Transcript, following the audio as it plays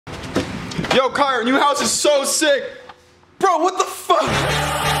Yo, Kyra, new house is so sick. Bro, what the fuck?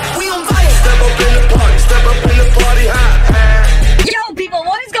 We on fire. Step up in the party, step up in the party, hot. Yo, people,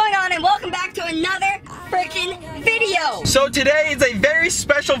 what is going on? And welcome back to another freaking video. So today is a very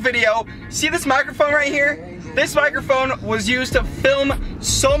special video. See this microphone right here? This microphone was used to film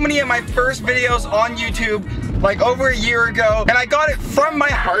so many of my first videos on YouTube, like over a year ago, and I got it from my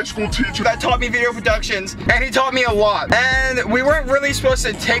high school teacher that taught me video productions, and he taught me a lot. And we weren't really supposed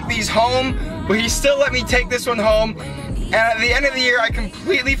to take these home, but he still let me take this one home, and at the end of the year I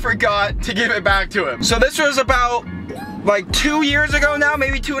completely forgot to give it back to him. So this was about like 2 years ago now,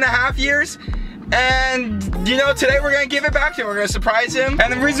 maybe 2.5 years. And, you know, today we're gonna give it back to him. We're gonna surprise him.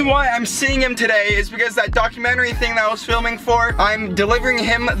 And the reason why I'm seeing him today is because that documentary thing that I was filming for, I'm delivering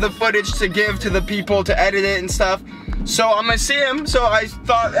him the footage to give to the people to edit it and stuff. So I'm gonna see him, so I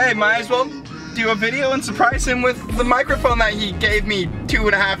thought, hey, might as well do a video and surprise him with the microphone that he gave me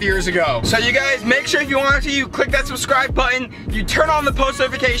 2.5 years ago. So you guys, make sure if you want to, you click that subscribe button, you turn on the post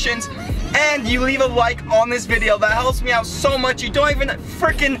notifications, and you leave a like on this video. That helps me out so much, you don't even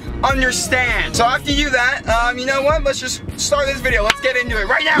freaking understand. So after you do that, you know what, let's just start this video. Let's get into it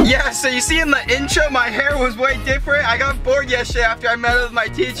right now. Yeah, so you see in the intro, my hair was way different. I got bored yesterday after I met with my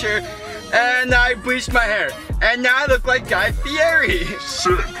teacher, and I bleached my hair. And now I look like Guy Fieri.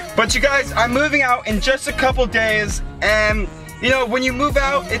 Sick. But you guys, I'm moving out in just a couple days, and you know, when you move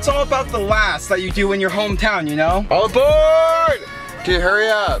out, it's all about the last that you do in your hometown, you know? All aboard! Dude, hurry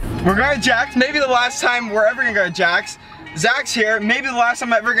up. We're going to Jack's. Maybe the last time we're ever going to go to Jack's. Zach's here. Maybe the last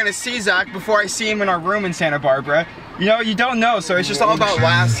time I'm ever going to see Zach before I see him in our room in Santa Barbara. You know, you don't know, so it's just all about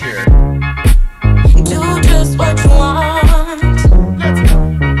last here. Do just what you want.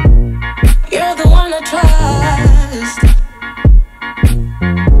 You're the one I trust.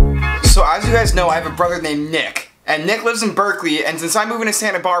 So as you guys know, I have a brother named Nick. And Nick lives in Berkley, and since I'm moving to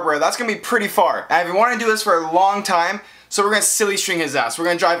Santa Barbara, that's going to be pretty far. I've been wanting to do this for a long time. So we're gonna silly string his ass. We're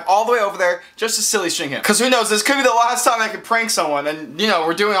gonna drive all the way over there just to silly string him. Cause who knows, this could be the last time I could prank someone, and you know,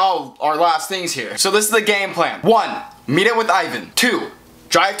 we're doing all our last things here. So this is the game plan. 1, meet up with Ivan. 2,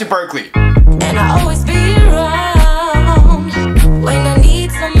 drive to Berkley. And I always be around when I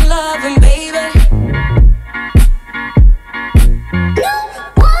need some loving, baby. No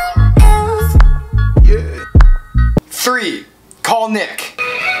one else. Yeah. 3, call Nick.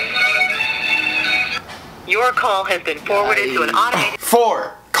 Your call has been forwarded to an automated...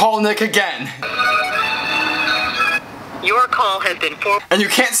 4, call Nick again. Your call has been forwarded... And you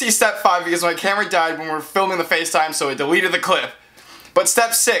can't see step 5 because my camera died when we were filming the FaceTime, so it deleted the clip. But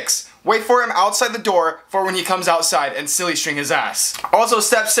step 6, wait for him outside the door for when he comes outside and silly string his ass. Also,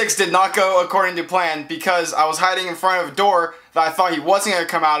 step 6 did not go according to plan because I was hiding in front of a door that I thought he wasn't going to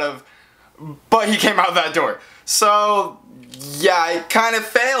come out of, but he came out that door. So... yeah, it kind of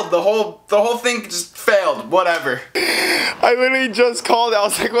failed. The whole thing just failed. Whatever. I literally just called. I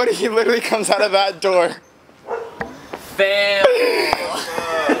was like, what if he literally comes out of that door? Fail.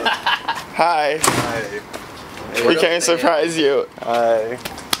 Hi. Hi. Hey, We can't surprise you. Hi.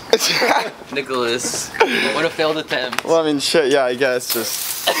 Nicholas. What a failed attempt. Well, I mean, shit, yeah, I guess.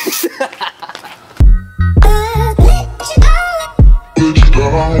 Just...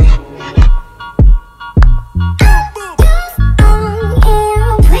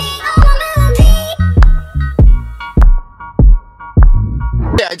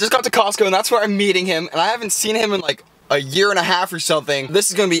 I just got to Costco and that's where I'm meeting him, and I haven't seen him in like a 1.5 years or something.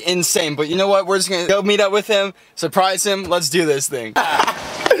 This is gonna be insane, but you know what? We're just gonna go meet up with him, surprise him, let's do this thing.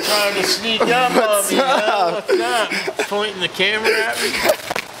 Trying to sneak up on me, huh? What's up? Pointing the camera at me?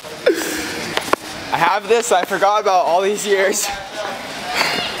 I have this I forgot about all these years.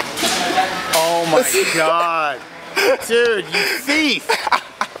 Oh my god. Dude, you thief!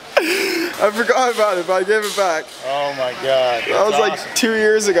 I forgot about it, but I gave it back. Oh my god. That was awesome. Like 2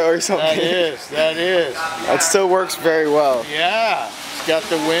 years ago or something. That is. That still works very well. Yeah. It's got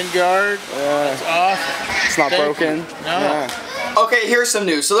the wind guard. Yeah. That's awesome. It's not broken. No. Yeah. Okay, here's some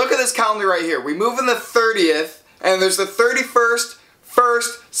news. So look at this calendar right here. We move on the 30th, and there's the 31st,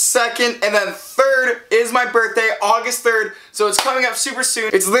 1st, 2nd, and then 3rd is my birthday, August 3rd, so it's coming up super soon.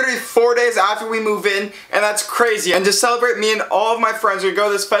 It's literally 4 days after we move in, and that's crazy. And to celebrate, me and all of my friends are gonna go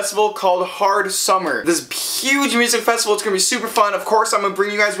to this festival called Hard Summer. This huge music festival, it's gonna be super fun. Of course, I'm gonna bring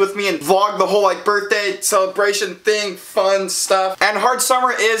you guys with me and vlog the whole like birthday celebration thing, fun stuff. And Hard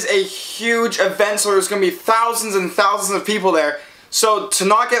Summer is a huge event, so there's gonna be thousands and thousands of people there. So to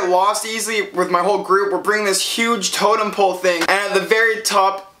not get lost easily with my whole group, we're bringing this huge totem pole thing, and at the very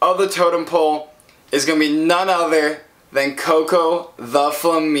top of the totem pole is gonna be none other than Coco the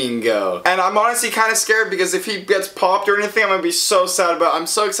Flamingo. And I'm honestly kind of scared because if he gets popped or anything, I'm gonna be so sad about it. I'm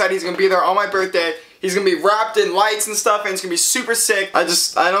so excited he's gonna be there on my birthday. He's gonna be wrapped in lights and stuff, and it's gonna be super sick. I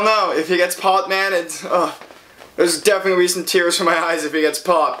don't know. If he gets popped, man, there's definitely gonna be some tears from my eyes if he gets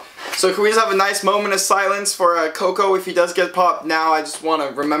popped. So can we just have a nice moment of silence for Coco if he does get popped now? I just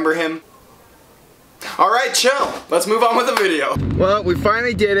wanna remember him. Alright, chill. Let's move on with the video. Well, we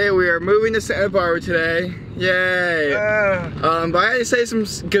finally did it. We are moving to Santa Barbara today. Yay. But I had to say some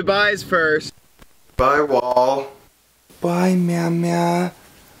goodbyes first. Bye, Wall. Bye, Mama.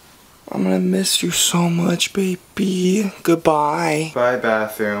 I'm gonna miss you so much, baby. Goodbye. Bye,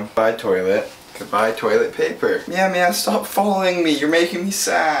 bathroom. Bye, toilet. Goodbye, toilet paper. Mama, stop following me. You're making me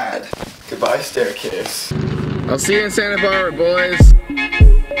sad. Goodbye, staircase. I'll see you in Santa Barbara, boys.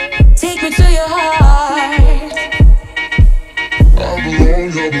 Take me to your heart. I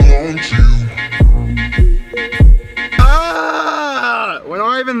belong to you. Ah! We're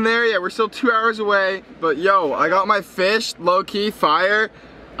not even there yet. We're still 2 hours away. But yo, I got my fish, low-key, fire.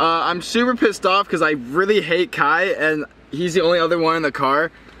 I'm super pissed off because I really hate Kai and he's the only other one in the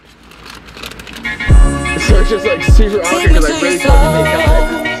car. So it's just like super awkward because I really fucking hate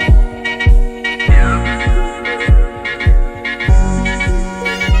Kai.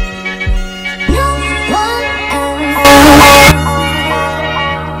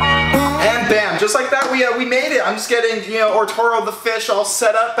 Just like that, we made it. I'm just getting, you know, Arturo the fish all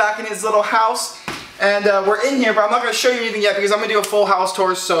set up back in his little house. And we're in here, but I'm not going to show you anything yet because I'm going to do a full house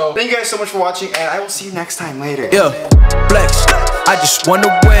tour. So thank you guys so much for watching, and I will see you next time later. Yeah, flex, I just wanna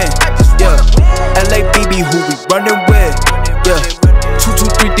win. Yeah, LA BB, who we running with. Yeah, 2 2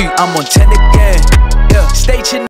 3 3, I'm on 10 again. Yeah, stay tuned.